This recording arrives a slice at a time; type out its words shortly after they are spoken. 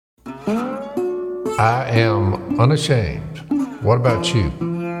I am unashamed. What about you?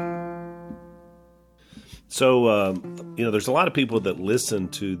 So, there's a lot of people that listen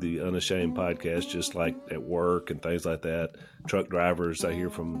to the Unashamed podcast, just like at work and things like that. Truck drivers, I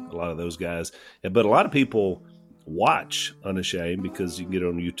hear from a lot of those guys. But a lot of people watch Unashamed because you can get it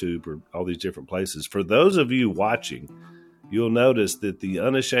on YouTube or all these different places. For those of you watching, you'll notice that the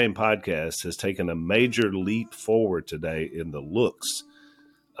Unashamed podcast has taken a major leap forward today in the looks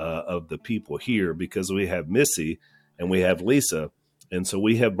of the people here, because we have Missy and we have Lisa. And so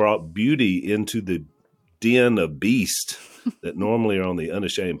we have brought beauty into the den of beast that normally are on the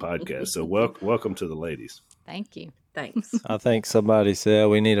Unashamed podcast. So welcome to the ladies. Thank you. Thanks. I think somebody said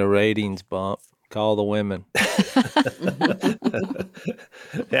we need a ratings bump. Call the women.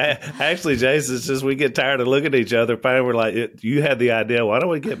 Yeah, actually, Jason, it's just we get tired of looking at each other. Finally, we're like, you had the idea. Why don't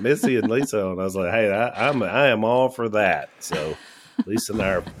we get Missy and Lisa on? I was like, hey, I am all for that. So Lisa and I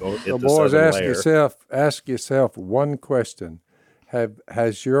are at So the boys, southern ask yourself one question.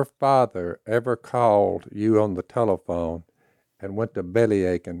 Has your father ever called you on the telephone and went to belly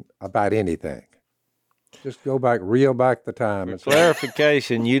aching about anything? Just go back, reel back the time. For and say,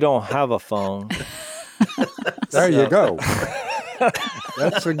 clarification, you don't have a phone. there you go.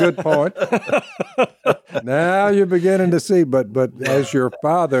 That's a good point. Now you're beginning to see, but as your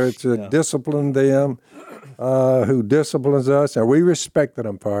father, it's a discipline them who disciplines us, and we respect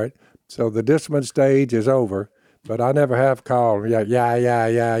them part. So the discipline stage is over. But I never have called. Yeah.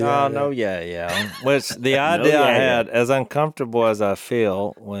 Which the idea I had, as uncomfortable as I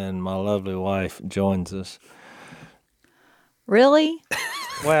feel when my lovely wife joins us. Really?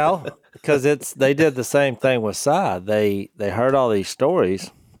 Well, because they did the same thing with Cy. They heard all these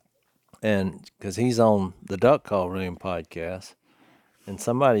stories, and because he's on the Duck Call Room podcast, and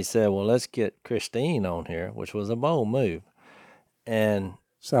somebody said, well, let's get Christine on here, which was a bold move. And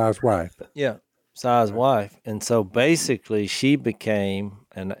Cy's wife. Yeah. Cy's wife. And so basically she became,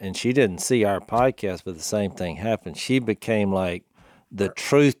 and she didn't see our podcast, but the same thing happened. She became like the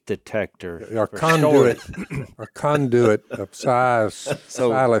truth detector. A conduit of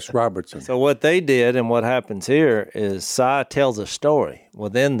Silas Robertson. So what they did and what happens here is Cy tells a story. Well,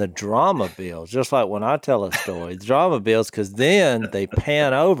 then the drama builds, just like when I tell a story, the drama builds, because then they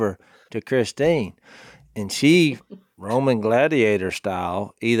pan over to Christine, and she, Roman gladiator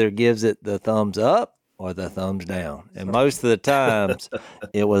style, either gives it the thumbs up or the thumbs down. And most of the times,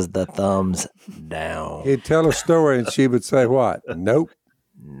 it was the thumbs down. He'd tell a story and she would say what? Nope.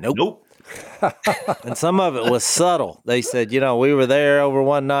 And some of it was subtle. They said, we were there over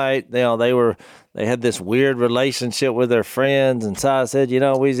one night. They had this weird relationship with their friends. And Cy said, we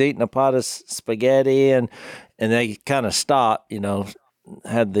was eating a pot of spaghetti. And they kind of stopped,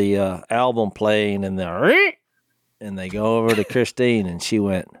 had the album playing, and they go over to Christine, and she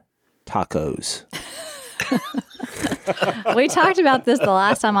went, tacos. We talked about this the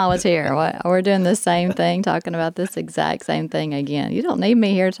last time I was here. We're doing the same thing, talking about this exact same thing again. You don't need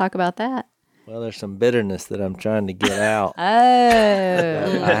me here to talk about that. Well, there's some bitterness that I'm trying to get out. Oh.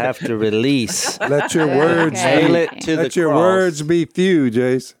 I have to release. Let your words words be few,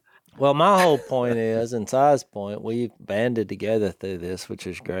 Jace. Well, my whole point is, and Cy's point, we've banded together through this, which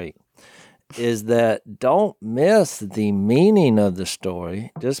is great, is that don't miss the meaning of the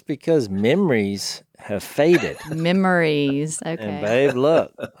story just because memories have faded. Memories, okay. And babe,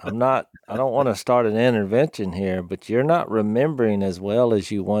 look, I don't want to start an intervention here, but you're not remembering as well as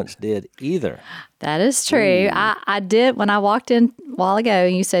you once did either. That is true. I did, when I walked in a while ago,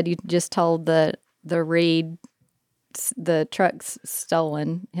 you said you just told the Reed, the truck's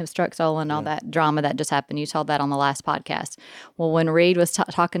stolen, his truck stolen, all that drama that just happened. You told that on the last podcast. Well, when Reed was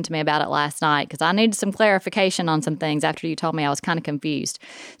talking to me about it last night, because I needed some clarification on some things after you told me, I was kind of confused.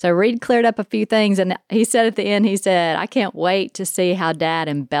 So Reed cleared up a few things, and he said at the end, I can't wait to see how Dad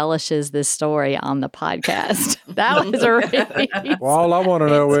embellishes this story on the podcast. That was really well, all I want to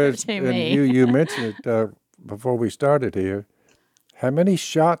know is, and you mentioned it before we started here, how many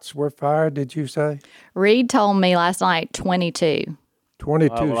shots were fired, did you say? Reed told me last night 22.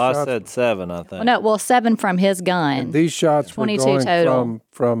 22 shots? I said 7, I think. 7 from his gun. And these shots were going total.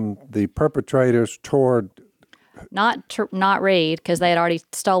 From the perpetrators toward... Not Reed, because they had already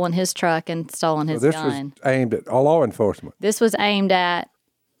stolen his truck and stolen his gun. This was aimed at law enforcement. This was aimed at...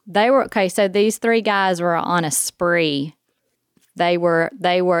 so these 3 guys were on a spree. They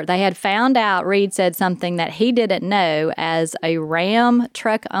had found out, Reed said something that he didn't know as a Ram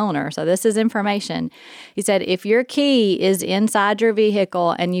truck owner. So this is information. He said, if your key is inside your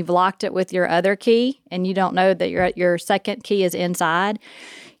vehicle and you've locked it with your other key and you don't know that your second key is inside,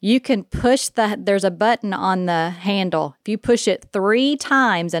 you can push there's a button on the handle. If you push it 3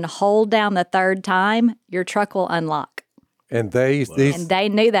 times and hold down the 3rd time, your truck will unlock. And they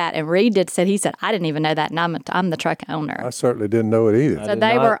knew that. And Reed he said, I didn't even know that. And I'm the truck owner. I certainly didn't know it either. So I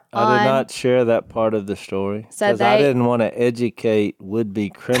did not share that part of the story because I didn't want to educate would-be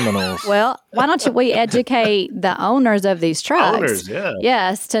criminals. Well, why don't we educate the owners of these trucks? Owners, yeah.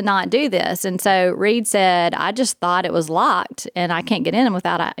 Yes, to not do this. And so Reed said, I just thought it was locked and I can't get in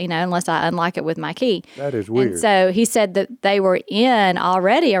without, unless I unlock it with my key. That is weird. And so he said that they were in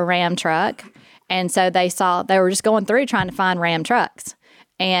already a Ram truck. And so they were just going through trying to find Ram trucks.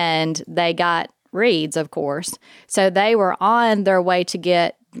 And they got Reed's, of course. So they were on their way to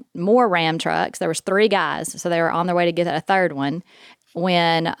get more Ram trucks. There was 3 guys. So they were on their way to get a 3rd one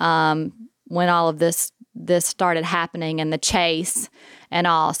when all of this started happening and the chase and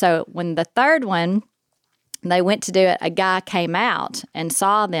all. So when the 3rd one, they went to do it, a guy came out and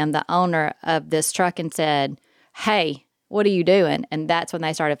saw them, the owner of this truck, and said, hey, what are you doing? And that's when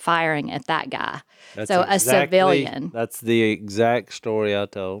they started firing at that guy. A civilian. That's the exact story I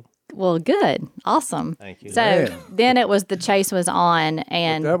told. Well, good. Awesome. Thank you. So then the chase was on.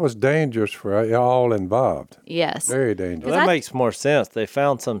 And but that was dangerous for all involved. Yes. Very dangerous. Well, that makes more sense. They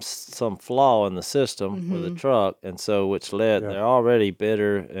found some flaw in the system with the truck, and so which led they're already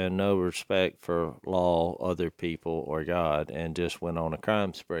bitter and no respect for law, other people, or God, and just went on a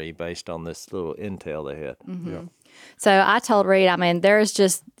crime spree based on this little intel they had. Mm-hmm. Yeah. So I told Reed, there's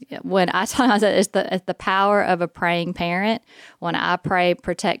just, when I told him, it's the power of a praying parent when I pray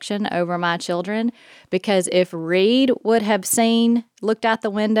protection over my children, because if Reed would have looked out the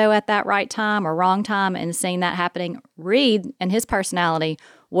window at that right time or wrong time and seen that happening, Reed and his personality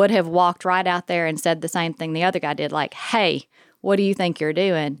would have walked right out there and said the same thing the other guy did, like, hey, what do you think you're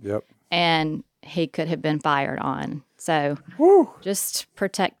doing? Yep. And he could have been fired on. So just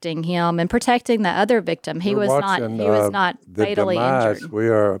protecting him and protecting the other victim. He was not fatally injured. We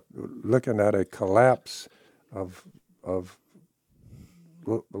are looking at a collapse of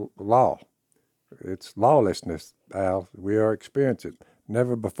law. It's lawlessness, Al. We are experiencing it.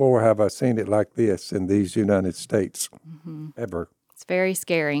 Never before have I seen it like this in these United States, ever. It's very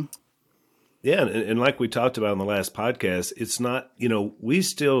scary. Yeah, and like we talked about in the last podcast, it's not, we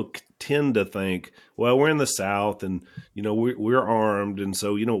still tend to think, well, we're in the South and, we're armed. And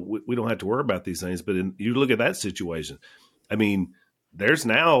so, we don't have to worry about these things. But you look at that situation. I mean, there's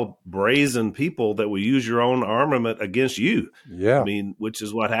now brazen people that will use your own armament against you. Yeah. I mean, which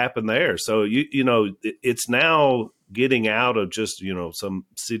is what happened there. So, it's now getting out of just, some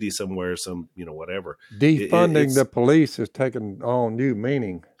city somewhere, whatever. Defunding the police has taken on new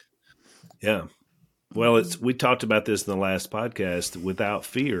meaning. Yeah. Well, we talked about this in the last podcast. Without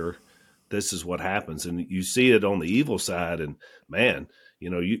fear, this is what happens. And you see it on the evil side. And man,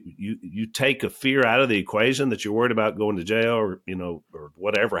 you take a fear out of the equation that you're worried about going to jail or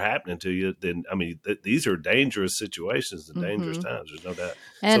whatever happening to you. Then, these are dangerous situations and dangerous times. There's no doubt.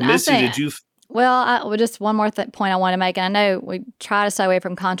 And so, Missy, Well, just one more point I want to make. And I know we try to stay away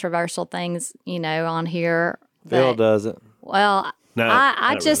from controversial things, on here. Phil doesn't. Well, no,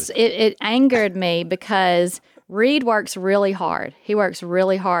 I just, really. It angered me because Reed works really hard. He works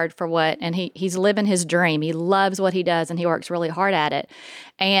really hard for and he's living his dream. He loves what he does and he works really hard at it.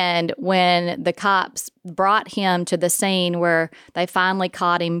 And when the cops brought him to the scene where they finally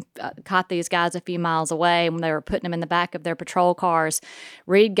caught these guys a few miles away when they were putting him in the back of their patrol cars,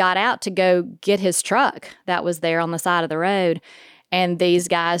 Reed got out to go get his truck that was there on the side of the road. And these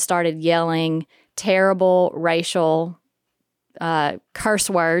guys started yelling terrible racial curse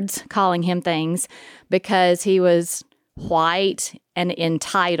words, calling him things because he was white and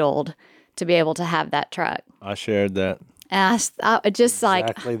entitled to be able to have that truck. I shared that. And I just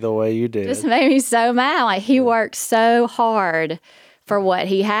exactly the way you did. Just made me so mad. Like he works so hard for what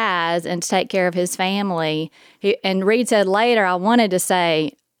he has and to take care of his family. And Reed said later, I wanted to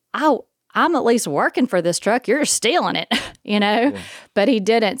say, I'm at least working for this truck. You're stealing it, Yeah. But he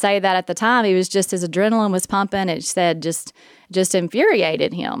didn't say that at the time. He was just, his adrenaline was pumping. It said just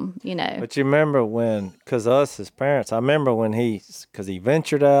infuriated him, But you remember because us as parents, I remember when because he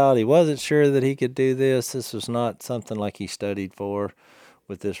ventured out, he wasn't sure that he could do this. This was not something like he studied for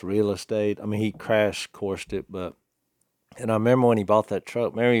with this real estate. He crash coursed it, and I remember when he bought that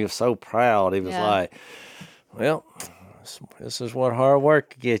truck, he was so proud. He was like, well, this is what hard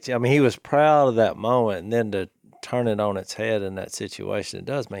work gets you. he was proud of that moment, and then to turn it on its head in that situation, it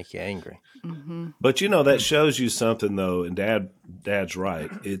does make you angry. Mm-hmm. But that shows you something though, and Dad's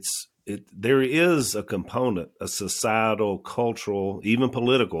right. There is a component, a societal, cultural, even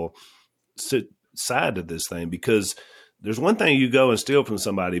political side to this thing, because there's one thing you go and steal from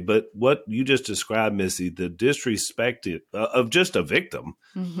somebody, but what you just described, Missy, the disrespect of just a victim,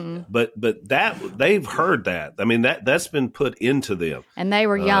 but that they've heard that. I mean, that's been put into them. And they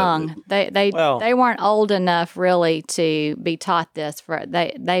were young. They weren't old enough really to be taught this.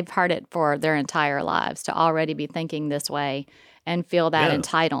 They've heard it for their entire lives to already be thinking this way and feel that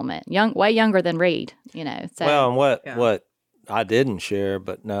entitlement. Way younger than Reed, you know. So. Well, and what I didn't share,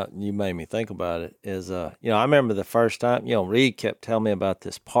 but now you made me think about it, is, I remember the first time, Reed kept telling me about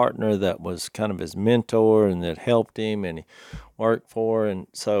this partner that was kind of his mentor and that helped him and he worked for. And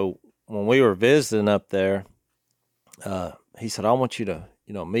so when we were visiting up there, he said, I want you to,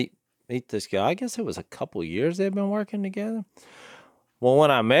 meet this guy. I guess it was a couple years they've been working together. Well,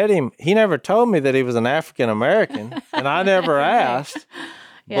 when I met him, he never told me that he was an African-American, and I never asked.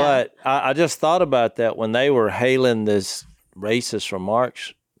 Yeah. But I just thought about that when they were hailing this racist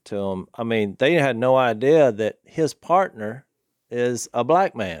remarks to him. I mean, they had no idea that his partner is a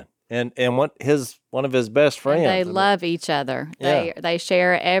black man and one of his best friends. And they love each other. Yeah. They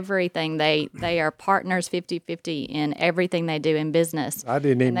share everything. They are partners 50-50 in everything they do in business. I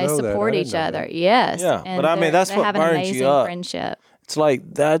didn't even know that. And they support each other. Yes. Yeah. And but I mean, that's what burns you up. Friendship. It's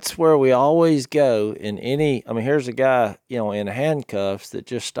like that's where we always go in any. I mean, here's a guy, in handcuffs that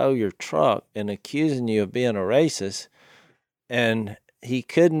just stole your truck and accusing you of being a racist. And he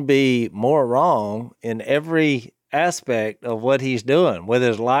couldn't be more wrong in every aspect of what he's doing with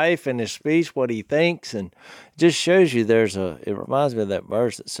his life and his speech, what he thinks. And it just shows you it reminds me of that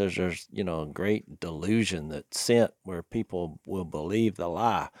verse that says there's, a great delusion that's sent where people will believe the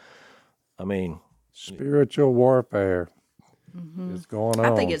lie. I mean, spiritual warfare is going on.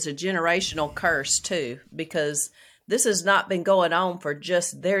 I think it's a generational curse too, because this has not been going on for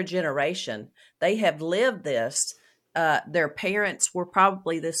just their generation. They have lived this. Their parents were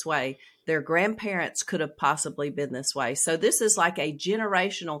probably this way. Their grandparents could have possibly been this way. So this is like a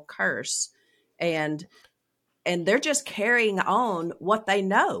generational curse, and they're just carrying on what they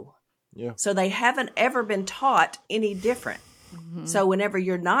know. Yeah. So they haven't ever been taught any different. Mm-hmm. So whenever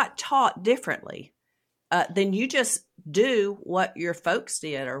you're not taught differently, then you just do what your folks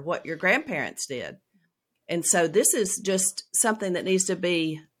did or what your grandparents did. And so this is just something that needs to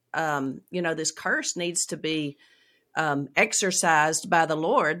be, this curse needs to be exercised by the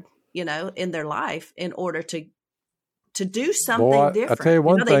Lord, in their life in order to do something different. I tell you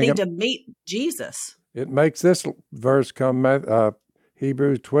one thing, they need to meet Jesus. It makes this verse come,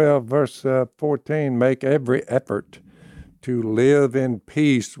 Hebrews 12, verse 14, make every effort to live in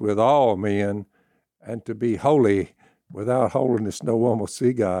peace with all men and to be holy. Without holiness, no one will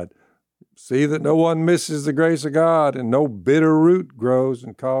see God. See that no one misses the grace of God, and no bitter root grows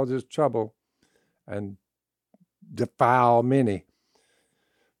and causes trouble and defile many.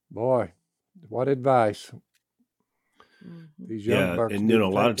 Boy, what advice. These young bucks and a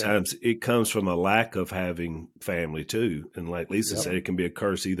lot of times it comes from a lack of having family too. And like Lisa said, it can be a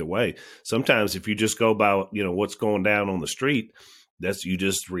curse either way. Sometimes if you just go by, what's going down on the street, you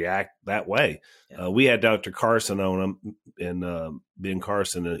just react that way. Yeah. We had Dr. Carson on him, and Ben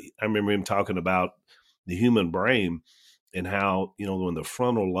Carson. I remember him talking about the human brain and how, when the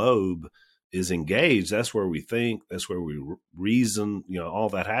frontal lobe is engaged, that's where we think, that's where we reason, all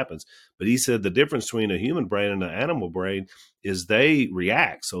that happens. But he said the difference between a human brain and an animal brain is they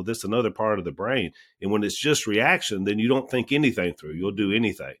react. So this is another part of the brain. And when it's just reaction, then you don't think anything through. You'll do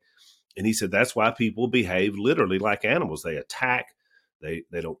anything. And he said that's why people behave literally like animals. They attack. They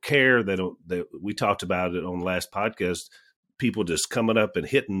don't care. We talked about it on the last podcast. People just coming up and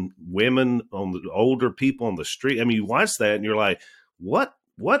hitting women, on the older people on the street. I mean, you watch that and you're like, what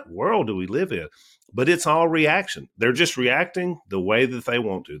world do we live in? But it's all reaction. They're just reacting the way that they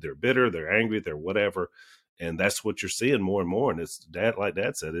want to. They're bitter, they're angry, they're whatever. And that's what you're seeing more and more. And it's like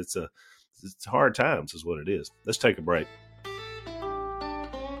Dad said, it's hard times is what it is. Let's take a break.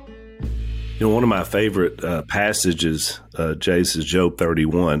 One of my favorite passages, Jace, is Job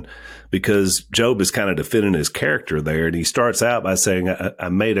 31, because Job is kind of defending his character there. And he starts out by saying, I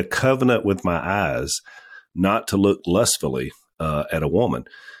made a covenant with my eyes not to look lustfully at a woman.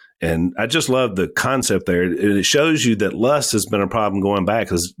 And I just love the concept there. And it shows you that lust has been a problem going back,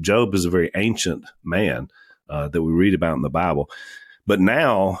 because Job is a very ancient man that we read about in the Bible. But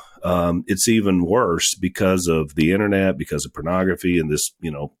now it's even worse because of the internet, because of pornography and this,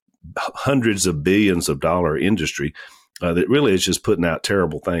 hundreds of billions of dollar industry that really is just putting out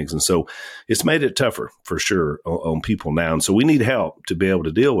terrible things. And so it's made it tougher for sure on people now. And so we need help to be able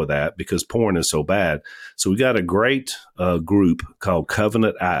to deal with that, because porn is so bad. So we got a great group called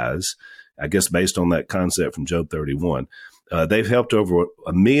Covenant Eyes, I guess based on that concept from Job 31. They've helped over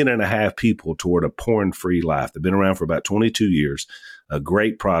 1.5 million people toward a porn-free life. They've been around for about 22 years. A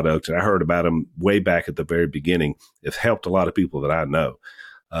great product, and I heard about them way back at the very beginning. It's helped a lot of people that I know.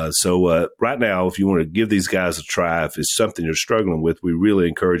 So right now, if you want to give these guys a try, if it's something you're struggling with, we really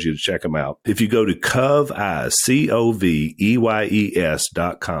encourage you to check them out. If you go to CoveEyes,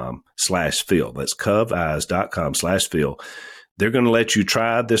 CoveEyes.com/Phil, that's CoveEyes.com/Phil, they're going to let you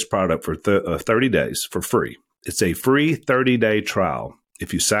try this product for 30 days for free. It's a free 30-day trial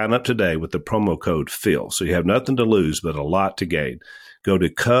if you sign up today with the promo code Phil. So you have nothing to lose, but a lot to gain. Go to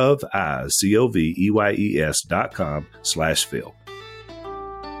CoveEyes, CoveEyes.com/Phil.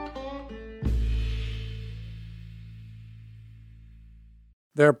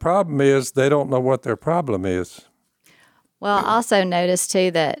 Their problem is they don't know what their problem is. Well, I also noticed too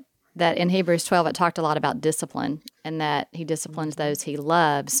that in Hebrews 12 it talked a lot about discipline and that he disciplines those he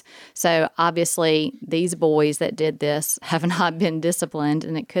loves. So obviously these boys that did this have not been disciplined,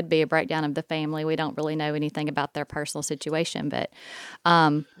 and it could be a breakdown of the family. We don't really know anything about their personal situation, but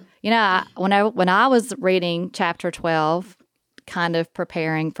when I was reading chapter 12, kind of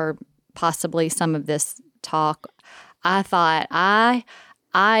preparing for possibly some of this talk, I thought I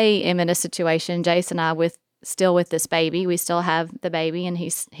am in a situation, Jason and I, still with this baby. We still have the baby, and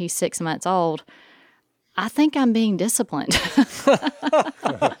he's 6 months old. I think I'm being disciplined. Well,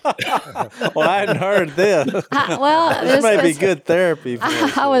 I hadn't heard this. This may be good therapy.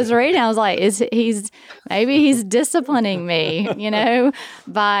 I was reading. I was like, maybe he's disciplining me,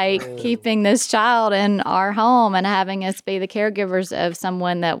 by keeping this child in our home and having us be the caregivers of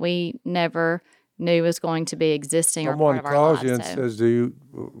someone that we never knew was going to be existing or part of our lives. Someone calls you and says, "Do you,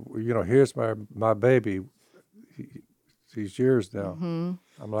 here's my baby. He's yours now." Mm-hmm.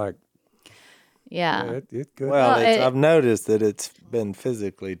 I'm like, yeah, it's good. Well, I've noticed that it's been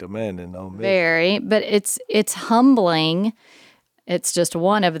physically demanding on me. Very, but it's humbling. It's just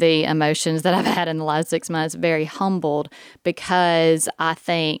one of the emotions that I've had in the last 6 months. Very humbled, because I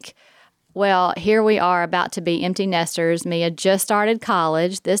think, well, here we are about to be empty nesters. Mia just started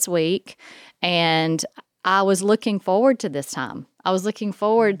college this week, and I was looking forward to this time. I was looking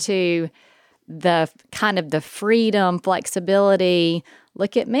forward to the kind of the freedom, flexibility.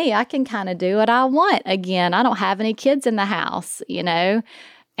 Look at me. I can kind of do what I want again. I don't have any kids in the house,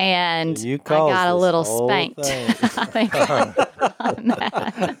 and so I got a little spanked. I think on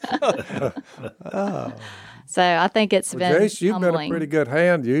that. So I think it's been Jace, you've humbling. been a pretty good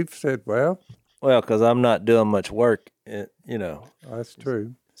hand. You've said, well, because I'm not doing much work, That's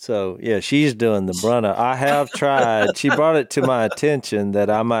true. So, yeah, she's doing the brunt of. I have tried. She brought it to my attention that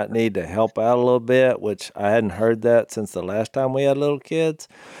I might need to help out a little bit, which I hadn't heard that since the last time we had little kids.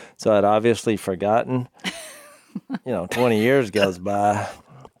 So I'd obviously forgotten. 20 years goes by.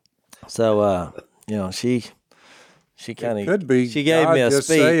 So, she kind of could be. She gave God me a just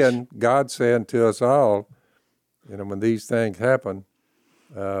speech. God saying to us all, when these things happen,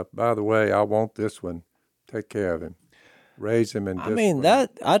 by the way, I want this one. Take care of him. Raise him in discipline. I mean,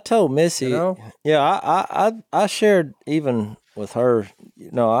 that I told Missy. Yeah, I shared even with her.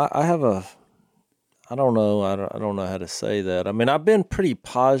 I have a. I don't know. I don't know how to say that. I mean, I've been pretty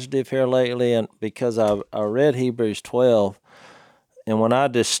positive here lately, and because I read Hebrews 12, and when I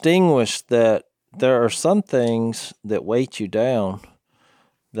distinguished that there are some things that weight you down,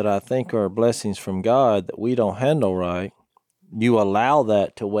 that I think are blessings from God that we don't handle right, you allow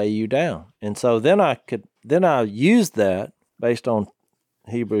that to weigh you down, and so then I used that based on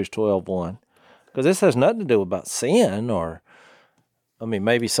Hebrews 12:1, because this has nothing to do about sin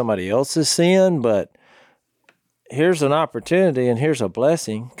maybe somebody else's sin, but here's an opportunity and here's a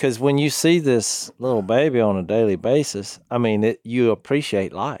blessing, because when you see this little baby on a daily basis, you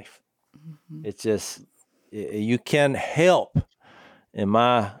appreciate life. Mm-hmm. It's just, you can't help, in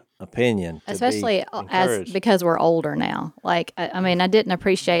my opinion, especially because we're older now. Like, I didn't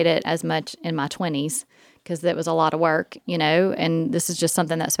appreciate it as much in my 20s because it was a lot of work, and this is just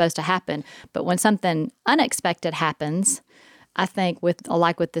something that's supposed to happen. But when something unexpected happens, I think with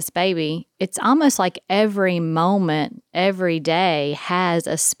this baby, it's almost like every moment, every day has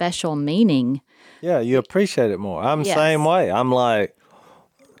a special meaning. Yeah, you appreciate it more. I'm the same way. I'm like,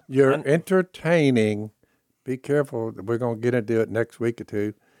 you're entertaining. Be careful. We're going to get into it next week or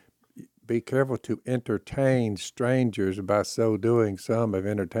two. Be careful to entertain strangers. By so doing, some have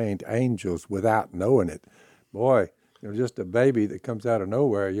entertained angels without knowing it. Boy, just a baby that comes out of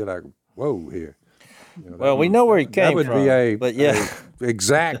nowhere, you're like, whoa, here. We know where he came from. That would be a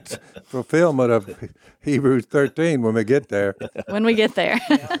exact fulfillment of Hebrews 13 when we get there. When we get there.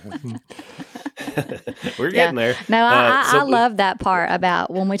 We're getting there. No, I love that part about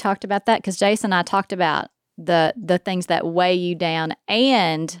when we talked about that, because Jason and I talked about the things that weigh you down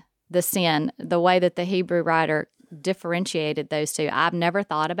and the sin, the way that the Hebrew writer differentiated those two. I've never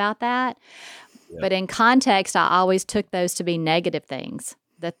thought about that. Yeah. But in context, I always took those to be negative things,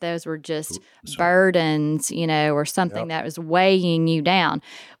 that those were just burdens, or something that was weighing you down,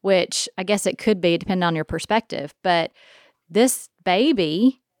 which I guess it could be, depending on your perspective. But this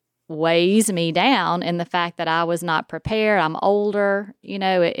baby weighs me down in the fact that I was not prepared. I'm older,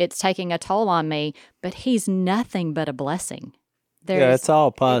 it's taking a toll on me, but he's nothing but a blessing. It's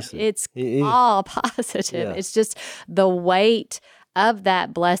all positive. It's all positive. Yeah. It's just the weight of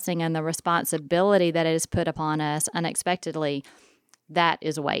that blessing and the responsibility that it is put upon us unexpectedly. That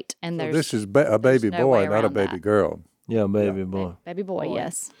is weight. And this is a baby boy, not a baby girl. Yeah, baby boy. Baby boy,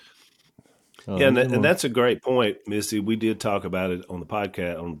 yes. Yeah, and that's a great point, Missy. We did talk about it on the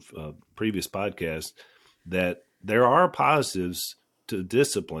podcast, on previous podcasts, that there are positives to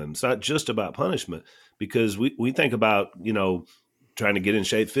discipline. It's not just about punishment, because we think about, trying to get in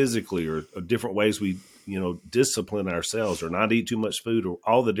shape physically or different ways we, discipline ourselves or not eat too much food or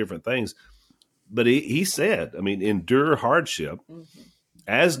all the different things. But he said, endure hardship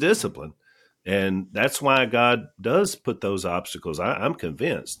as discipline. And that's why God does put those obstacles, I'm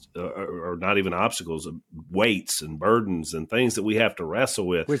convinced, or not even obstacles, weights and burdens and things that we have to wrestle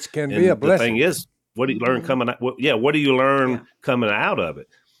with. Which can be a blessing. The thing is, what do you learn coming out? What do you learn coming out of it?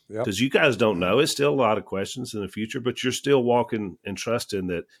 Because you guys don't know. It's still a lot of questions in the future, but you're still walking and trusting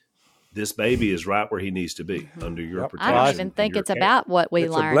that this baby is right where he needs to be under your protection. I don't even think it's about what we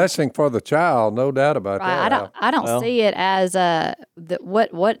learn. It's a blessing for the child, no doubt about that. I don't see it as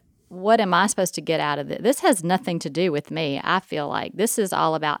what am I supposed to get out of it? This has nothing to do with me. I feel like this is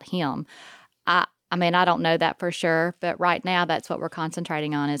all about him. I don't know that for sure, but right now that's what we're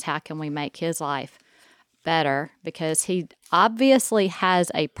concentrating on, is how can we make his life better, because he obviously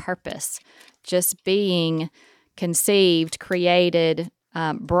has a purpose. Just being conceived, created,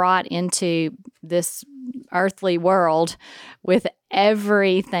 brought into this earthly world with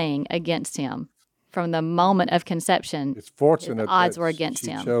everything against him. From the moment of conception, it's fortunate the odds were against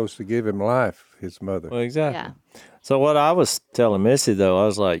him. She chose to give him life, his mother. Well, exactly. Yeah. So what I was telling Missy, though, I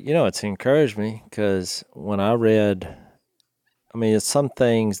was like, it's encouraged me, because when I read, it's some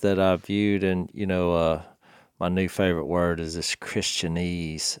things that I viewed, and, my new favorite word is this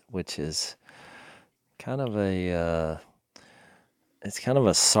Christianese, which is kind of it's kind of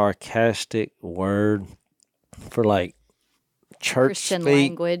a sarcastic word for like church Christian speak.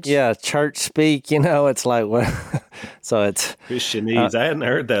 Language. Yeah, church speak, it's like what so it's Christianese. I hadn't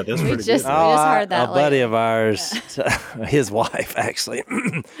heard that. That's pretty good. We just heard that. A buddy of ours, his wife actually,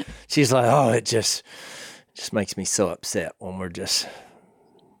 she's like, it just makes me so upset when we're just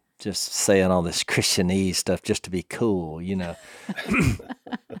saying all this Christianese stuff just to be cool,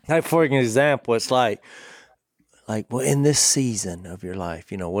 Like, for example, it's like, well, in this season of your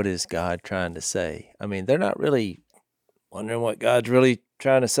life, what is God trying to say? They're not really wondering what God's really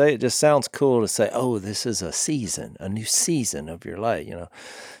trying to say. It just sounds cool to say, this is a season, a new season of your life,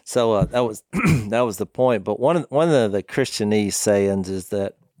 So that was that was the point. But one of the Christianese sayings is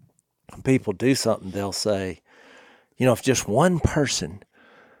that when people do something, they'll say, if just one person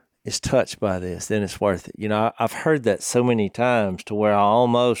is touched by this, then it's worth it. I've heard that so many times to where I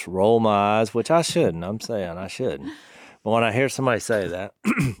almost roll my eyes, which I shouldn't. I'm saying I shouldn't. But when I hear somebody say that,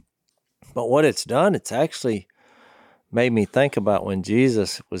 but what it's done, it's actually made me think about when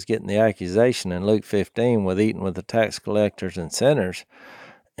Jesus was getting the accusation in Luke 15 with eating with the tax collectors and sinners.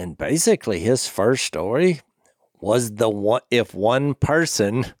 And basically his first story was if one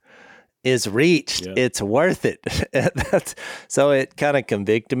person is reached, it's worth it. So it kind of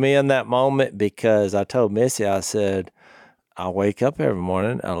convicted me in that moment, because I told Missy, I said, I wake up every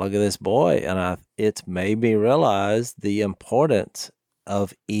morning, I look at this boy, and it's made me realize the importance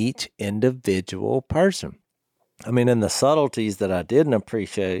of each individual person. In the subtleties that I didn't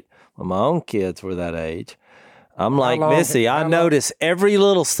appreciate when my own kids were that age, I'm like Missy, I notice every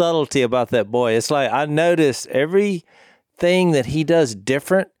little subtlety about that boy. It's like I noticed everything that he does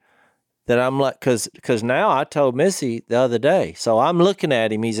different, that I'm like, because now I told Missy the other day, so I'm looking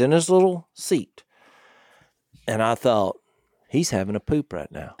at him, he's in his little seat, and I thought, he's having a poop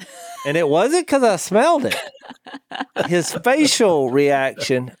right now. And it wasn't because I smelled it. His facial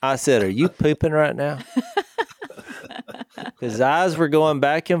reaction, I said, are you pooping right now? His eyes were going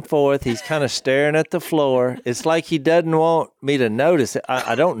back and forth. He's kind of staring at the floor. It's like he doesn't want me to notice it.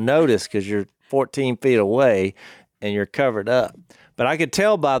 I don't notice because you're 14 feet away and you're covered up. But I could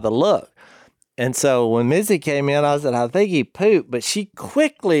tell by the look. And so when Missy came in, I said, I think he pooped. But she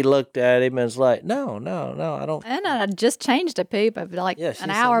quickly looked at him and was like, no, I don't. And I just changed a poop of like an said,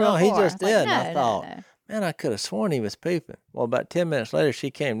 hour before. No, he just did. Like, and I thought, man, I could have sworn he was pooping. Well, about 10 minutes later,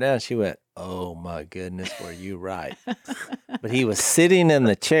 she came down. She went, oh, my goodness, were you right? But he was sitting in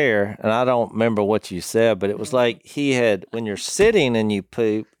the chair, and I don't remember what you said, but it was like he had, when you're sitting and you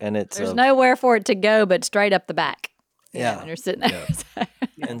poop, and There's nowhere for it to go but straight up the back. Yeah. When you're sitting there. Yeah.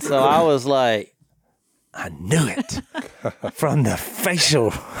 And so I was like, I knew it from the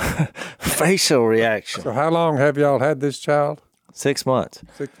facial reaction. So how long have y'all had this child? 6 months.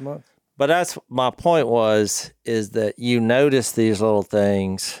 6 months. But that's my point is that you notice these little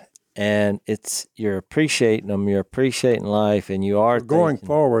things and you're appreciating them, you're appreciating life, and you are Going thinking,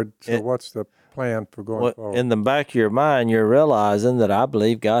 forward, so what's the plan for going forward? in the back of your mind, you're realizing that I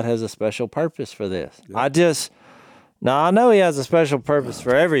believe God has a special purpose for this. Yeah. Now, I know he has a special purpose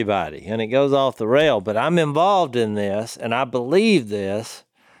for everybody, and it goes off the rail, but I'm involved in this, and I believe this,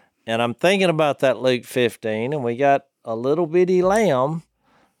 and I'm thinking about that Luke 15, and we got a little bitty lamb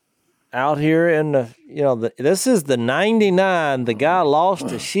out here in this is the 99. The guy lost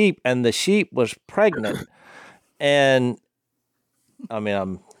a sheep, and the sheep was pregnant. And,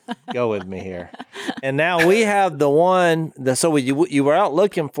 go with me here. And now we have the one, so you were out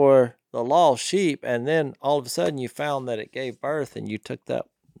looking for the lost sheep, and then all of a sudden you found that it gave birth, and you took the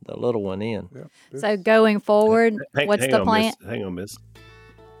little one in. Yeah. So going forward, what's the plan? Hang on, miss.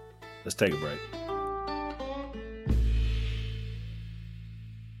 Let's take a break.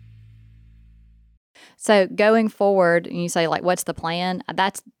 So going forward, and you say, like, what's the plan?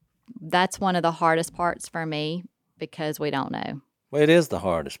 That's one of the hardest parts for me because we don't know. Well, it is the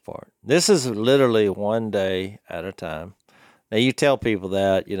hardest part. This is literally one day at a time. Now, you tell people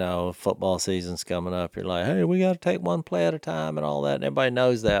that, football season's coming up. You're like, hey, we got to take one play at a time and all that. And everybody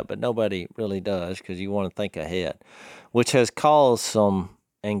knows that, but nobody really does because you want to think ahead, which has caused some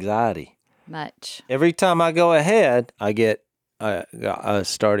anxiety. Much. Every time I go ahead, I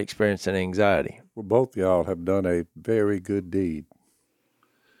start experiencing anxiety. Well, both y'all have done a very good deed.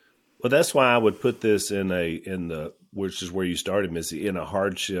 Well, that's why I would put this which is where you started, Missy, in a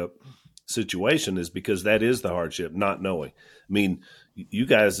hardship situation, is because that is the hardship, not knowing. I mean, you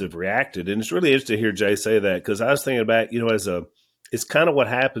guys have reacted, and it's really interesting to hear Jay say that, because I was thinking about, it's kind of what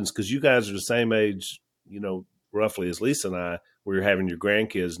happens because you guys are the same age, roughly as Lisa and I, where you're having your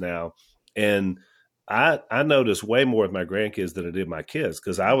grandkids now. And I noticed way more with my grandkids than I did my kids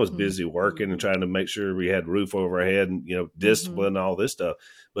because I was busy working and trying to make sure we had a roof over our head and, discipline, all this stuff.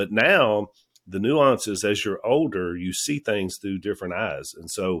 But now the nuances, as you're older, you see things through different eyes. And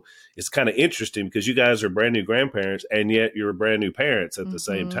so it's kind of interesting because you guys are brand new grandparents and yet you're brand new parents at the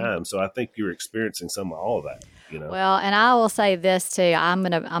same time. So I think you're experiencing some of all of that, Well, and I will say this too. I'm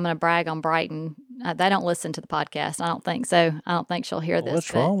gonna brag on Brighton. They don't listen to the podcast. I don't think so. I don't think she'll hear this.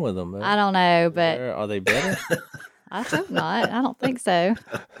 What's wrong with them, man? I don't know, but are they better? I hope not. I don't think so.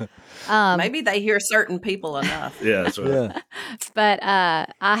 Maybe they hear certain people enough. Yeah, that's right. Yeah. But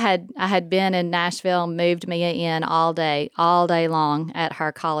I had been in Nashville, moved Mia in all day long at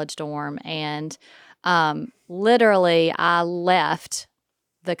her college dorm, and literally I left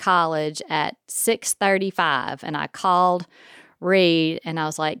the college at 6:35, and I called Reed, and I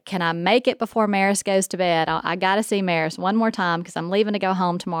was like, can I make it before Maris goes to bed? I got to see Maris one more time because I'm leaving to go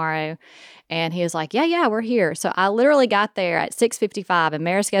home tomorrow. And he was like, yeah, we're here. So I literally got there at 6:55, and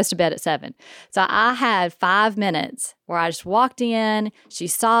Maris goes to bed at 7. So I had 5 minutes where I just walked in. She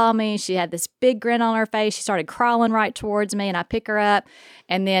saw me. She had this big grin on her face. She started crawling right towards me, and I pick her up,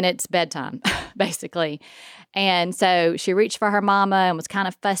 and then it's bedtime, basically. And so she reached for her mama and was kind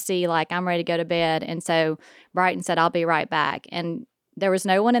of fussy, like, I'm ready to go to bed. And so Brighton said, I'll be right back. And there was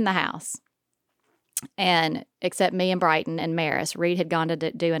no one in the house, and except me and Brighton and Maris. Reed had gone to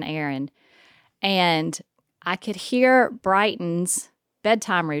do an errand. And I could hear Brighton's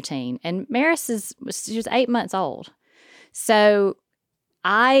bedtime routine. And Maris she was 8 months old. So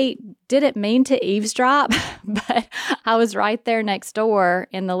I didn't mean to eavesdrop, but I was right there next door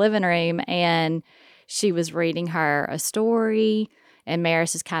in the living room, and she was reading her a story, and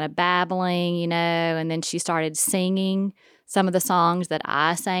Maris is kind of babbling, and then she started singing some of the songs that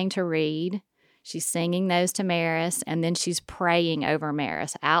I sang to Reed. She's singing those to Maris, and then she's praying over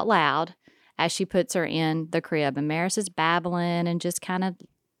Maris out loud as she puts her in the crib. And Maris is babbling and just kind of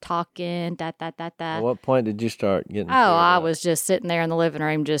talking, At what point did you start getting I was just sitting there in the living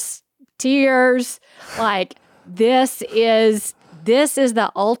room, just tears. Like, this is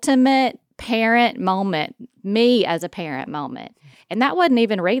the ultimate parent moment, me as a parent moment. And that wasn't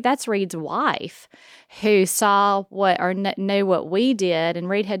even Reed. That's Reed's wife who saw knew what we did. And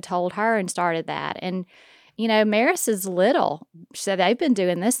Reed had told her and started that. And, Maris is little. So they've been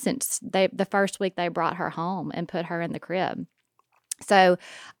doing this since the first week they brought her home and put her in the crib. So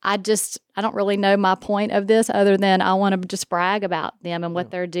I don't really know my point of this other than I want to just brag about them and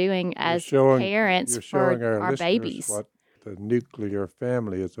what they're doing as parents for our babies. What the nuclear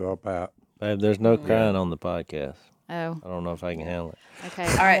family is all about. Babe, there's no crying on the podcast. Oh. I don't know if I can handle it. Okay.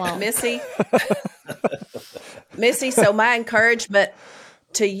 All right, Missy. Missy, so my encouragement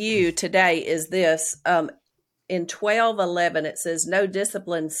to you today is this. In 12:11, it says, no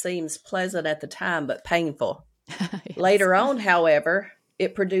discipline seems pleasant at the time, but painful. Yes. Later on, however,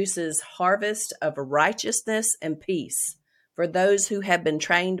 it produces harvest of righteousness and peace for those who have been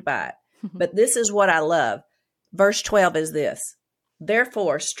trained by it. But this is what I love. Verse 12 is this.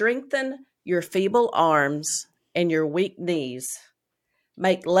 Therefore, strengthen your feeble arms and your weak knees.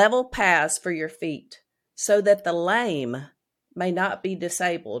 Make level paths for your feet, so that the lame may not be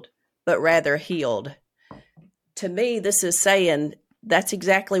disabled, but rather healed. To me, this is saying that's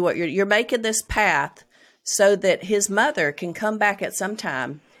exactly what you're making this path so that his mother can come back at some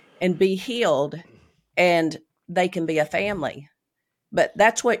time and be healed and they can be a family. But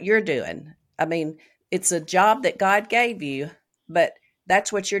that's what you're doing. I mean, it's a job that God gave you, but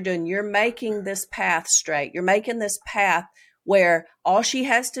that's what you're doing. You're making this path straight. You're making this path where all she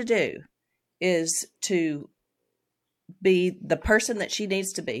has to do is to be the person that she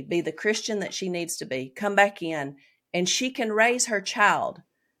needs to be the Christian that she needs to be, come back in, and she can raise her child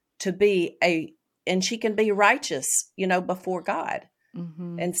to be and she can be righteous, before God.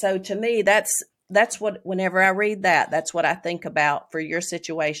 Mm-hmm. And so to me, that's what, whenever I read that's what I think about for your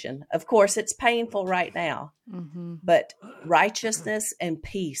situation. Of course, it's painful right now, but righteousness and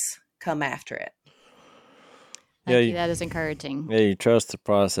peace come after it. Thank you. That is encouraging. Yeah, you trust the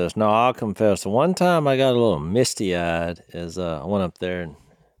process. No, I'll confess. One time I got a little misty-eyed as I went up there and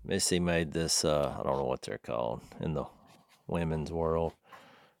Missy made this, I don't know what they're called in the women's world,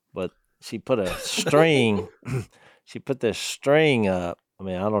 but she put a string, she put this string up. I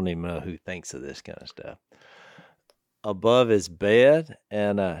mean, I don't even know who thinks of this kind of stuff. Above his bed,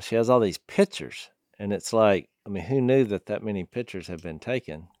 and she has all these pictures, and it's like, I mean, who knew that many pictures have been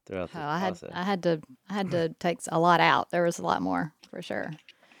taken throughout the process? I had to take a lot out. There was a lot more for sure.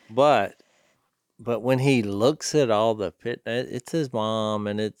 But when he looks at all the it's his mom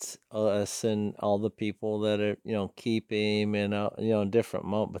and it's us and all the people that are keep him and different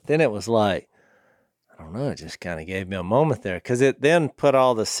moments. But then it was like, I don't know, it just kind of gave me a moment there because it then put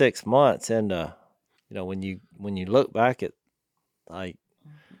all the 6 months into when you look back at like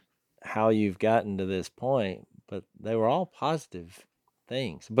how you've gotten to this point. But they were all positive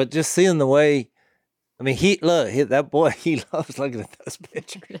things. But just seeing the way, I mean, that boy, he loves looking at those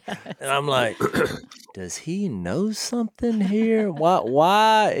pictures. And I'm like, does he know something here?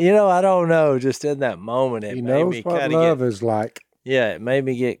 Why? I don't know. Just in that moment, he knows what love is like. Yeah, it made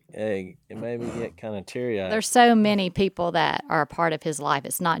me get kind of teary-eyed. There's so many people that are a part of his life.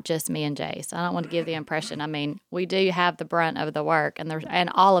 It's not just me and Jace. I don't want to give the impression. I mean, we do have the brunt of the work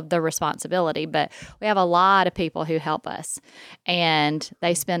and all of the responsibility, but we have a lot of people who help us, and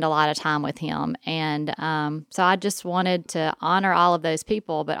they spend a lot of time with him. And so I just wanted to honor all of those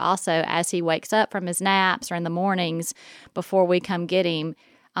people, but also as he wakes up from his naps or in the mornings before we come get him,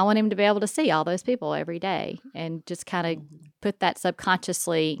 I want him to be able to see all those people every day and just kind of put that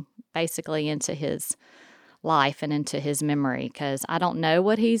subconsciously basically into his life and into his memory, because I don't know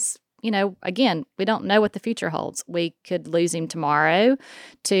what he's, again, we don't know what the future holds. We could lose him tomorrow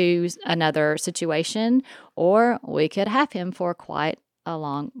to another situation, or we could have him for quite a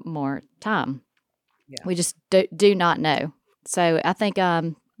long more time. Yeah. We just do not know. So I think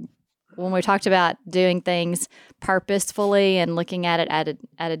when we talked about doing things purposefully and looking at it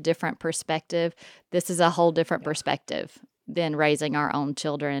at a different perspective, this is a whole different perspective than raising our own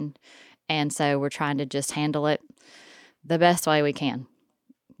children. And so we're trying to just handle it the best way we can.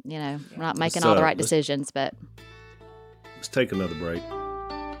 We're not making all the right decisions, but let's take another break.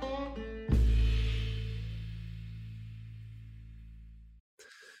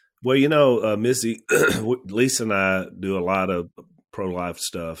 Well, Missy, Lisa and I do a lot of pro-life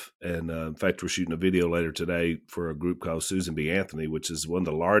stuff. And in fact, we're shooting a video later today for a group called Susan B. Anthony, which is one of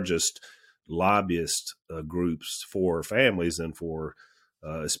the largest lobbyist groups for families and for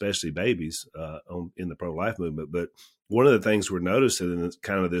especially babies in the pro-life movement. But one of the things we're noticing in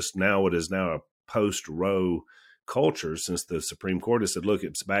kind of this now, what is now a post-Roe culture, since the Supreme Court has said, look,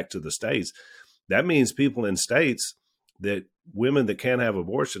 it's back to the states. That means people in states that women that can't have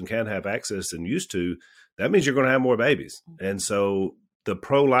abortion can't have access and used to. That means you're going to have more babies. And so the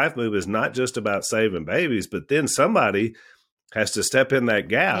pro-life movement is not just about saving babies, but then somebody has to step in that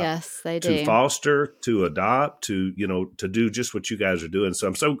gap. Yes, they do. To foster, to adopt, to do just what you guys are doing.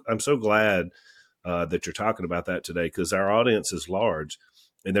 So I'm so glad that you're talking about that today, because our audience is large,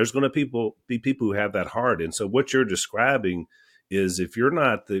 and there's going to be people who have that heart. And so what you're describing is, if you're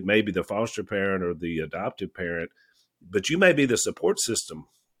not maybe the foster parent or the adoptive parent, but you may be the support system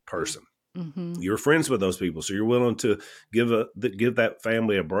person. Mm-hmm. You're friends with those people, so you're willing to give that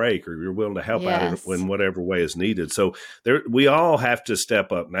family a break, or you're willing to help out in whatever way is needed. So we all have to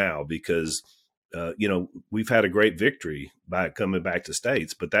step up now, because we've had a great victory by coming back to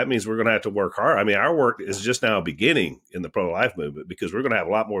states, but that means we're going to have to work hard. I mean, our work is just now beginning in the pro-life movement, because we're going to have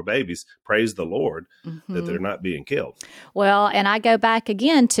a lot more babies, praise the Lord, that they're not being killed. Well, and I go back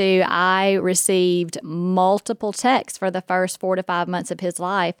again to, I received multiple texts for the first 4 to 5 months of his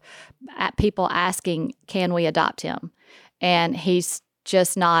life at people asking, can we adopt him? And he's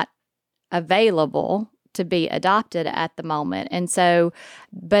just not available to be adopted at the moment. And so,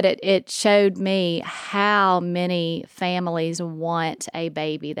 but it showed me how many families want a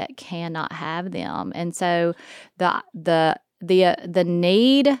baby that cannot have them. And so the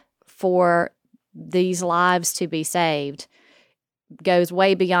need for these lives to be saved goes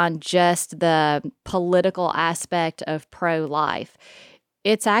way beyond just the political aspect of pro-life.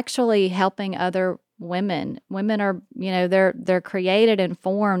 It's actually helping other women. Women are, they're created and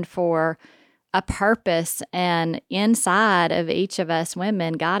formed for a purpose, and inside of each of us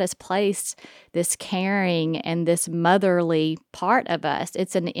women, God has placed this caring and this motherly part of us.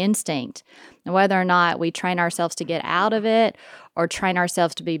 It's an instinct. And whether or not we train ourselves to get out of it or train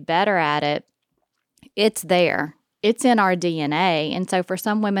ourselves to be better at it, it's there. It's in our DNA. And so for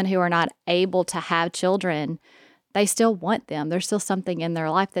some women who are not able to have children, they still want them. There's still something in their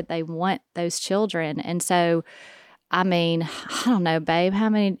life that they want those children. And so, I mean, I don't know, babe, how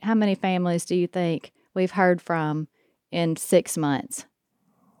many families do you think we've heard from in 6 months?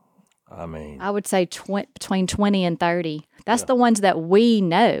 I mean, I would say between 20 and 30. That's the ones that we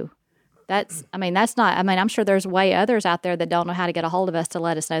know. I'm sure there's way others out there that don't know how to get a hold of us to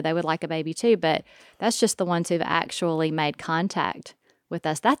let us know they would like a baby too, but that's just the ones who've actually made contact with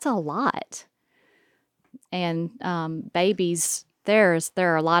us. That's a lot. And babies, there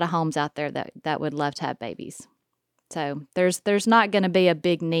are a lot of homes out there that would love to have babies. So there's not going to be a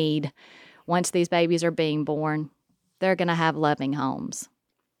big need once these babies are being born. They're going to have loving homes.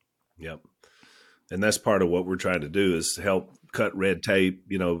 Yep. And that's part of what we're trying to do, is help cut red tape.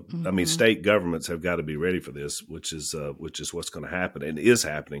 I mean, state governments have got to be ready for this, which is what's going to happen and is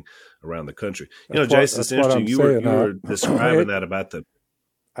happening around the country. Jason, it's interesting. You were describing that about the.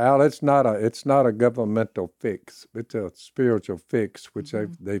 Al, it's not a governmental fix. It's a spiritual fix, which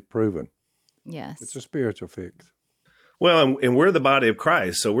they've proven. Yes. It's a spiritual fix. Well, and we're the body of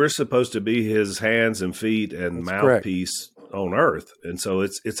Christ, so we're supposed to be his hands and feet and mouthpiece on earth. And so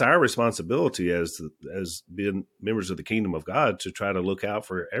it's our responsibility as being members of the kingdom of God to try to look out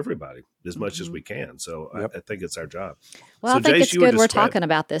for everybody as much as we can. So I think it's our job. Well, I think it's good we're talking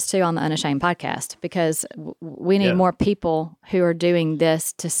about this too on the Unashamed podcast, because we need more people who are doing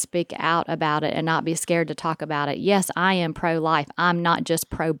this to speak out about it and not be scared to talk about it. Yes, I am pro-life. I'm not just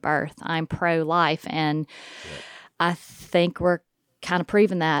pro-birth. I'm pro-life. And I think we're kind of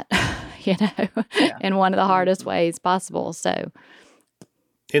proving that, in one of the hardest ways possible. So,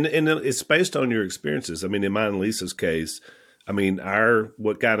 and it's based on your experiences. I mean, in mine and Lisa's case, I mean,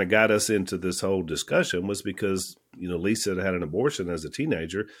 what kind of got us into this whole discussion was because, Lisa had an abortion as a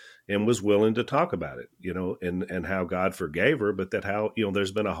teenager and was willing to talk about it, and how God forgave her, but that how,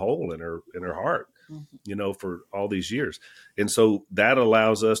 there's been a hole in her heart, for all these years. And so that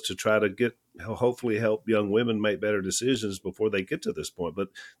allows us to try to hopefully help young women make better decisions before they get to this point. But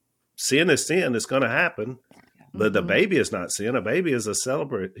sin is sin. It's going to happen. But the baby is not sin. A baby is a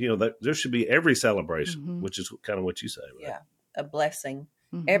celebration. There should be every celebration, which is kind of what you say, right? Yeah, a blessing.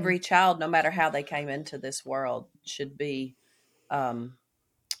 Every child, no matter how they came into this world, should be,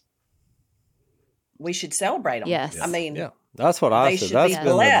 we should celebrate them. Yes. I mean, that's what I said. That's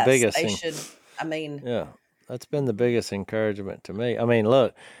been the biggest thing. That's been the biggest encouragement to me. I mean,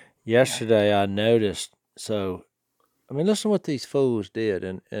 look, yesterday I noticed, listen to what these fools did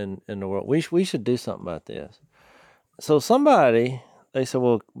in the world. We should do something about this. So they said,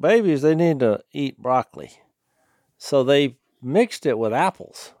 well, babies, they need to eat broccoli. So they mixed it with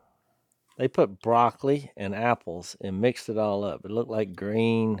apples. They put broccoli and apples and mixed it all up. It looked like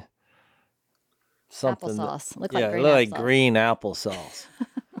green something. Applesauce. It looked like green applesauce.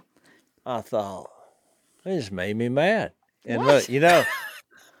 I thought, it just made me mad. And what? Look,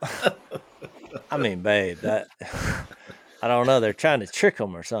 I mean, babe, that I don't know. They're trying to trick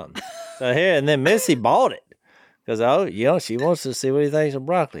them or something. So here, and then Missy bought it because she wants to see what he thinks of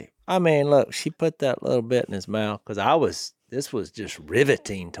broccoli. I mean, look, she put that little bit in his mouth because I was this was just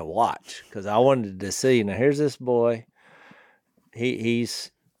riveting to watch because I wanted to see. Now here's this boy. He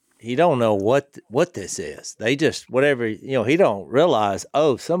don't know what this is. They just whatever he don't realize.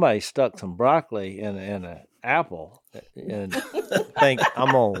 Oh, somebody stuck some broccoli in an apple and think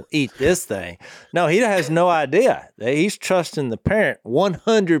I'm gonna eat this thing. No, he has no idea. He's trusting the parent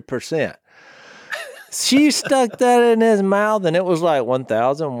 100%. She stuck that in his mouth, and it was like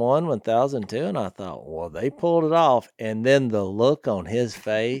 1001, 1002, and I thought, well, they pulled it off, and then the look on his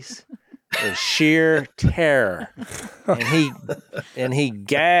face was sheer terror, and he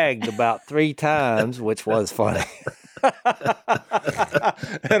gagged about 3 times, which was funny. And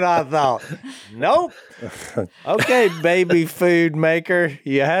I thought, nope. Okay, baby food maker,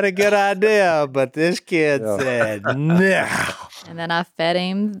 you had a good idea, but this kid said no. And then I fed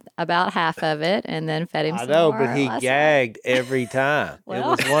him about half of it, and then fed him. I some know, more but he last gagged every time.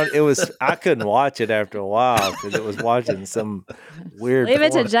 Well. It was. I couldn't watch it after a while because it was watching some weird. Leave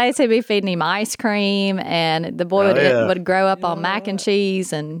it to porn. Jason. Be feeding him ice cream, and the boy would grow up on mac and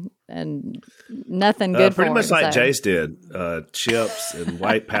cheese and nothing good for pretty him. much like so. Jace did, chips and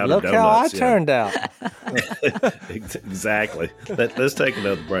white powdered Look donuts. how I yeah. turned out. Exactly. Let's take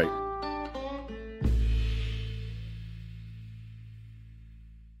another break.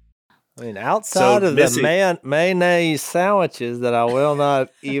 I mean, outside of Missy, the mayonnaise sandwiches that I will not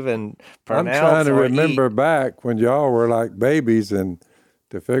even I'm pronounce trying to or remember eat. back when y'all were like babies and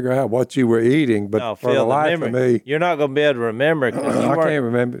to figure out what you were eating. But No, for the Phil, life of memory. me, You're not going to be able to remember because I can't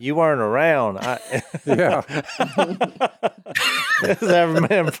remember. You weren't around. Yeah. It's every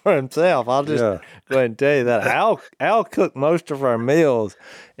man for himself. I'll just go ahead and tell you that. Al cooked most of our meals,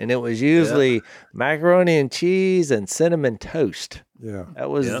 and it was usually macaroni and cheese and cinnamon toast. Yeah. That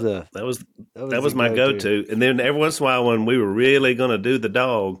was that was the my go-to. And then every once in a while, when we were really going to do the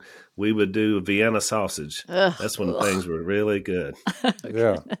dog, we would do Vienna sausage. That's when things were really good.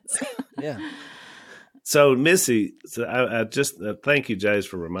 Yeah. Yeah. So, Missy, I just thank you, Jace,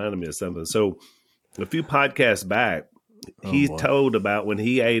 for reminding me of something. So, a few podcasts back, he told about when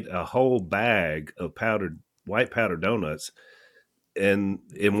he ate a whole bag of white powdered donuts in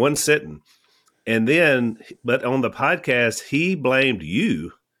one sitting. And then, but on the podcast, he blamed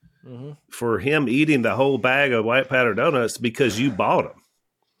you for him eating the whole bag of white powdered donuts because you bought them.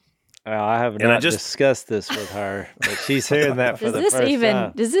 I have not discussed this with her, but she's hearing that for the first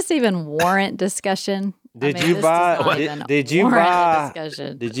time. Does this even warrant discussion? Did you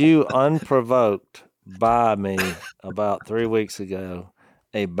unprovoked buy me about 3 weeks ago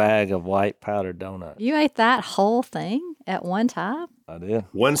a bag of white powdered donuts? You ate that whole thing at one time? I did.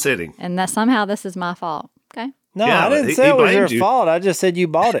 One sitting. And that somehow this is my fault. Okay. No, Yeah, I didn't say he it was your blamed you. fault. I just said you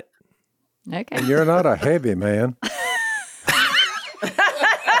bought it. Okay. And you're not a heavy man.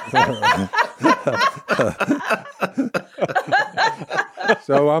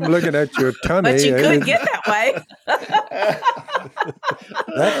 So I'm looking at your tummy. But you and could get that way.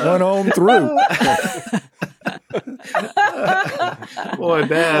 that went on through. Boy,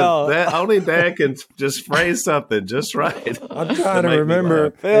 Dad, that only Dad can just phrase something just right. I'm trying to make me remember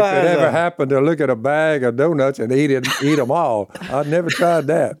laugh. if it ever happened to look at a bag of donuts and eat them all. I'd never tried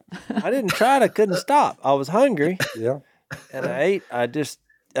that. I didn't try it. I couldn't stop. I was hungry, Yeah. and I ate. I do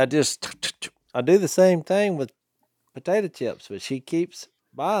the same thing with potato chips, but she keeps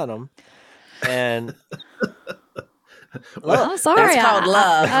buying them. And I'm sorry. That's called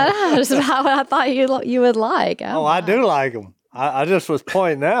love. That's about what I thought you would like. I do like them. I just was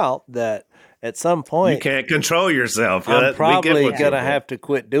pointing out that at some point You can't control yourself. I'm We get probably what going to you're have to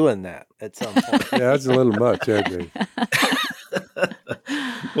quit doing that at some point. Yeah, that's a little much, Eddie.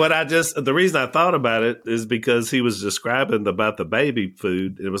 The reason I thought about it is because he was describing about the baby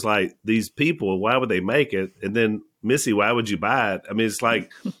food. It was like, these people, why would they make it? And then, Missy, why would you buy it? I mean, it's like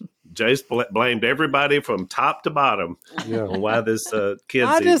Jace blamed everybody from top to bottom on why this kid's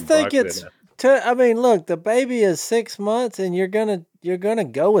I just eating think broccoli it's. I mean, look, the baby is 6 months, and you're gonna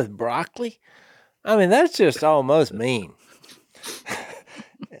go with broccoli. I mean, that's just almost mean.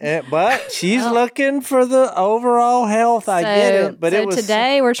 But she's looking for the overall health. I get it, but it was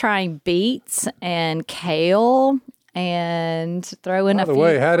today we're trying beets and kale and throw in By a the few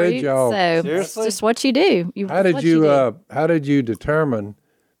way, how did fruits. y'all- So it's Seriously? just what you do. How did you determine,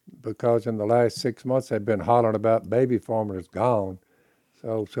 because in the last 6 months they've been hollering about baby formula's gone.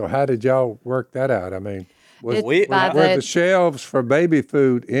 So how did y'all work that out? I mean, were the shelves for baby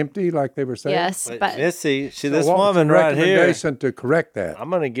food empty like they were saying? Yes, but Missy, So this what was the woman right here. recommendation to correct that? I'm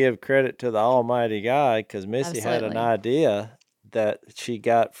going to give credit to the Almighty God because Missy had an Absolutely. idea that she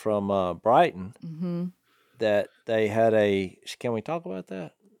got from Brighton that they had a. Can we talk about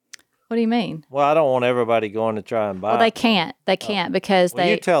that? What do you mean? Well, I don't want everybody going to try and buy. Well, they can't. They can't because Well,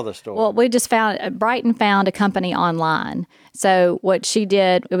 they. you tell the story. Well, we just found Brighton found a company online. So what she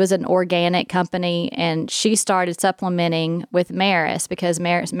did, it was an organic company, and she started supplementing with Maris because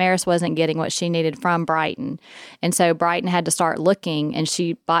Maris wasn't getting what she needed from Brighton, and so Brighton had to start looking. And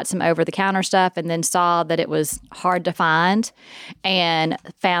she bought some over-the-counter stuff, and then saw that it was hard to find, and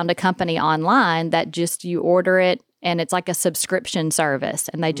found a company online that just you order it. And it's like a subscription service,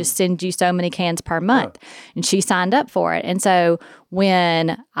 and they just send you so many cans per month. And she signed up for it. And so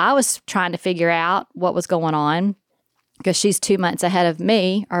when I was trying to figure out what was going on, because she's 2 months ahead of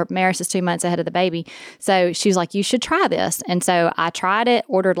me, or Maris is 2 months ahead of the baby. So she was like, you should try this. And so I tried it,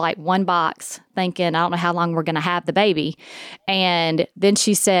 ordered like one box, thinking, I don't know how long we're going to have the baby. And then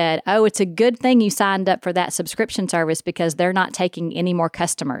she said, oh, it's a good thing you signed up for that subscription service because they're not taking any more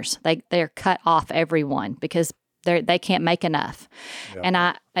customers. They're cut off everyone because they can't make enough.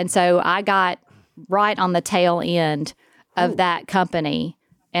 Yeah. And so I got right on the tail end of that company.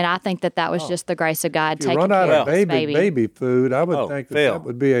 And I think that was just the grace of God taking run out care of of baby food. I would think that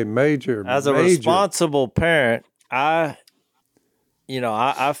would be a major. As a responsible parent, I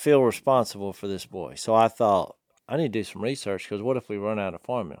feel responsible for this boy. So I thought I need to do some research because what if we run out of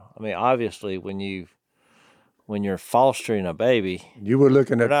formula? I mean, obviously, when you're fostering a baby, you were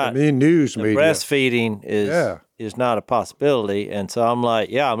looking at the news media. Breastfeeding is not a possibility, and so I'm like,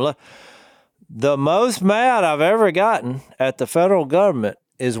 the most mad I've ever gotten at the federal government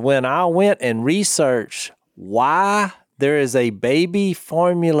is when I went and researched why there is a baby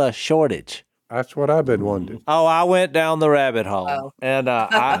formula shortage. That's what I've been wondering. Oh, I went down the rabbit hole, and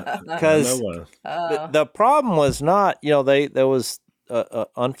because the problem was not, there was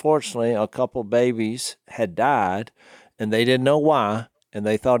unfortunately a couple babies had died, and they didn't know why, and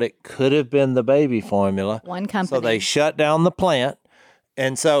they thought it could have been the baby formula. One company, so they shut down the plant,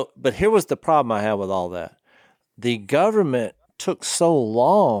 and so. But here was the problem I had with all that: the government took so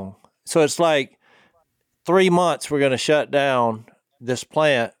long. So it's like 3 months we're going to shut down this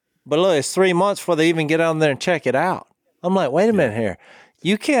plant. But look, it's 3 months before they even get out there and check it out. I'm like, wait a minute here.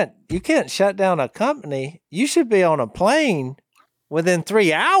 You can't shut down a company. You should be on a plane within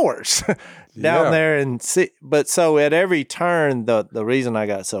 3 hours down there and see. But so at every turn, the reason I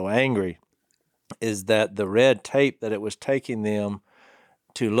got so angry is that the red tape that it was taking them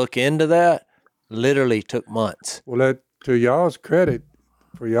to look into that literally took months. Well, to y'all's credit,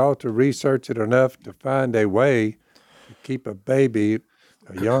 for y'all to research it enough to find a way to keep a baby,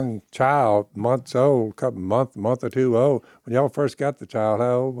 a young child, months old, month or two old. When y'all first got the child,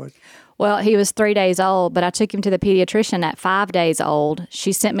 how old was he? Well, he was 3 days old, but I took him to the pediatrician at 5 days old.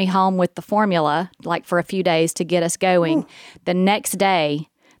 She sent me home with the formula, like for a few days to get us going. Ooh. The next day,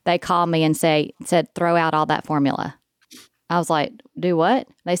 they called me and said, throw out all that formula. I was like, do what?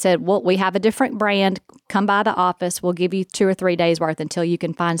 They said, well, we have a different brand. Come by the office. We'll give you 2 or 3 days worth until you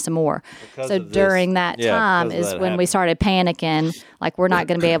can find some more. So during that time is when we started panicking, like we're not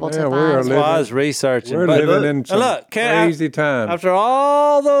going to be able to find. So I was researching. We're living in some crazy time. After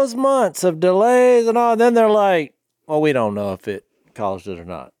all those months of delays and all, then they're like, well, we don't know if it caused it or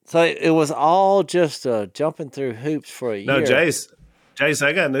not. So it was all just jumping through hoops for a year. No, Jace,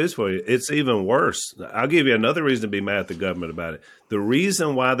 I got news for you. It's even worse. I'll give you another reason to be mad at the government about it. The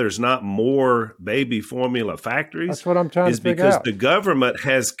reason why there's not more baby formula factories That's what I'm trying is to figure because out. the government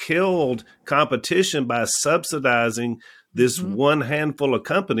has killed competition by subsidizing this one handful of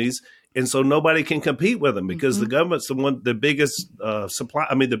companies, and so nobody can compete with them because the government's the biggest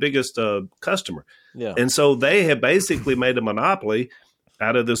the biggest customer. Yeah. And so they have basically made a monopoly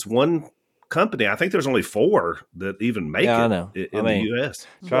out of this one company. I think there's only 4 that even make it in the U.S.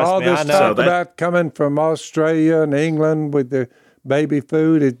 All this talk about coming from Australia and England with the baby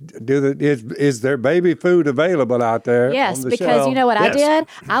food, is there baby food available out there? Yes, because you know what I did?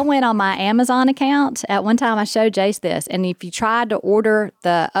 I went on my Amazon account. At one time I showed Jace this, and if you tried to order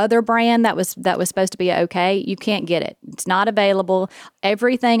the other brand that was supposed to be okay, you can't get it. It's not available.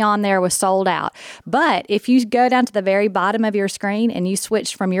 Everything on there was sold out. But if you go down to the very bottom of your screen and you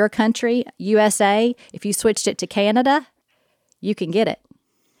switched from your country, USA, if you switched it to Canada, you can get it.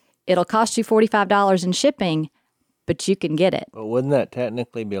 It'll cost you $45 in shipping, but you can get it. But wouldn't that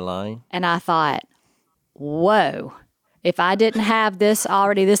technically be lying? And I thought, whoa, if I didn't have this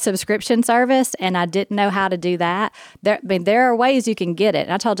subscription service and I didn't know how to do that, there are ways you can get it.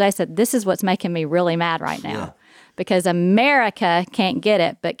 And I told Jason, this is what's making me really mad right now because America can't get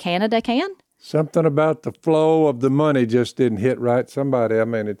it, but Canada can. Something about the flow of the money just didn't hit right.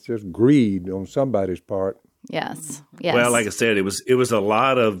 It's just greed on somebody's part. Yes. Well, like I said, it was a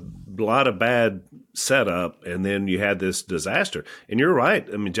lot of bad setup, and then you had this disaster. And you're right.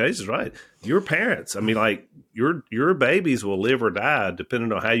 I mean, Jay's is right. Your parents, I mean, like your babies will live or die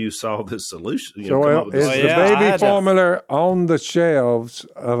depending on how you solve this solution. So is the baby formula on the shelves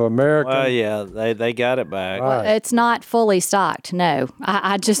of American? Well, yeah, they got it back. Well, it's not fully stocked. No,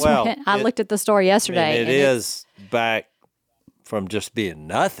 I just looked at the store yesterday. And it is back from just being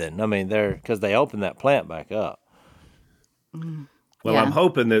nothing. I mean, because they opened that plant back up. Well, I'm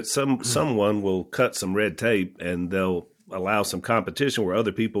hoping that someone will cut some red tape and they'll allow some competition where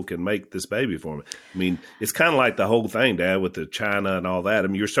other people can make this baby for me. I mean, it's kind of like the whole thing, Dad, with the China and all that. I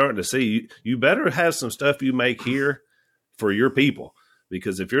mean, you're starting to see you better have some stuff you make here for your people,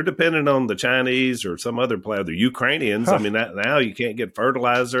 because if you're dependent on the Chinese or some other player, the Ukrainians, I mean, now you can't get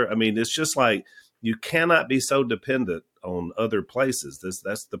fertilizer. I mean, it's just like you cannot be so dependent on other places.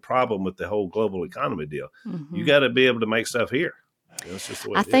 That's the problem with the whole global economy deal. Mm-hmm. You got to be able to make stuff here. That's just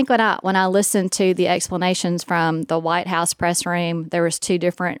the way I think when I listened to the explanations from the White House press room, there was 2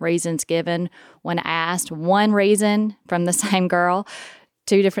 different reasons given when asked. One reason from the same girl,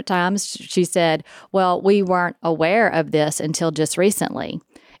 2 different times, she said, well, we weren't aware of this until just recently.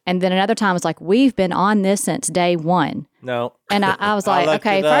 And then another time was like, we've been on this since day one. No. And I was like,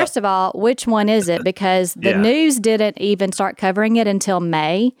 okay, first of all, which one is it? Because the news didn't even start covering it until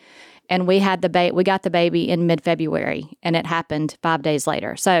May. And we got the baby in mid-February, and it happened 5 days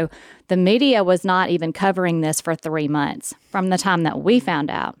later. So the media was not even covering this for 3 months from the time that we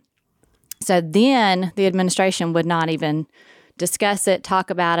found out. So then the administration would not even discuss it, talk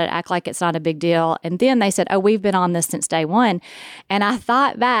about it, act like it's not a big deal. And then they said, oh, we've been on this since day one. And I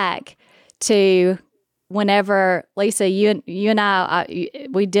thought back to whenever, Lisa, you and I,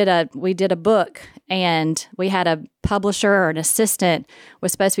 we did a book, and we had a publisher or an assistant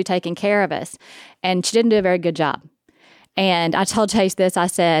was supposed to be taking care of us, and she didn't do a very good job. And I told Chase this. I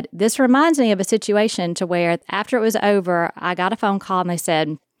said, this reminds me of a situation to where after it was over, I got a phone call and they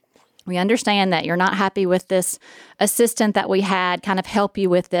said, we understand that you're not happy with this assistant that we had kind of help you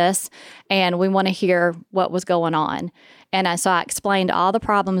with this, and we want to hear what was going on. And so I explained all the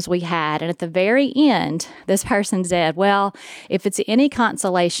problems we had. And at the very end, this person said, well, if it's any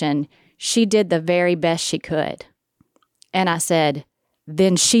consolation, she did the very best she could. And I said,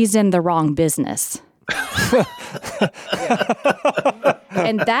 then she's in the wrong business.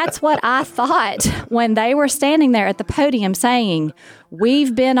 And that's what I thought when they were standing there at the podium saying,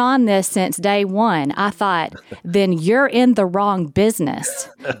 we've been on this since day one. I thought, then you're in the wrong business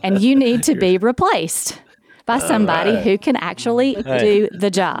and you need to be replaced by somebody who can actually do the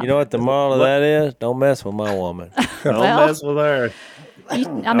job. You know what the moral of that is? Don't mess with my woman. Don't mess with her.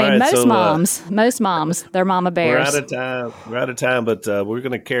 Most moms, they're mama bears. We're out of time, but we're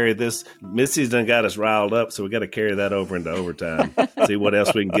going to carry this. Missy's done got us riled up, so we got to carry that over into overtime. See what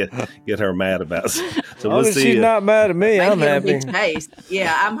else we can get her mad about. So we'll see. She's not mad at me. I'm happy. Jace.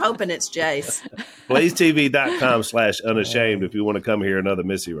 Yeah, I'm hoping it's Jace. BlazeTV.com/unashamed if you want to come hear another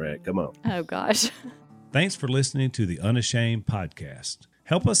Missy rant. Come on. Oh, gosh. Thanks for listening to the Unashamed podcast.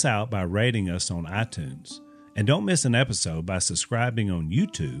 Help us out by rating us on iTunes. And don't miss an episode by subscribing on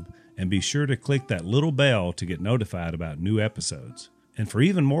YouTube, and be sure to click that little bell to get notified about new episodes. And for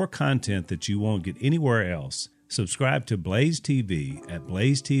even more content that you won't get anywhere else, subscribe to Blaze TV at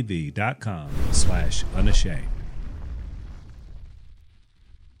blazetv.com/unashamed.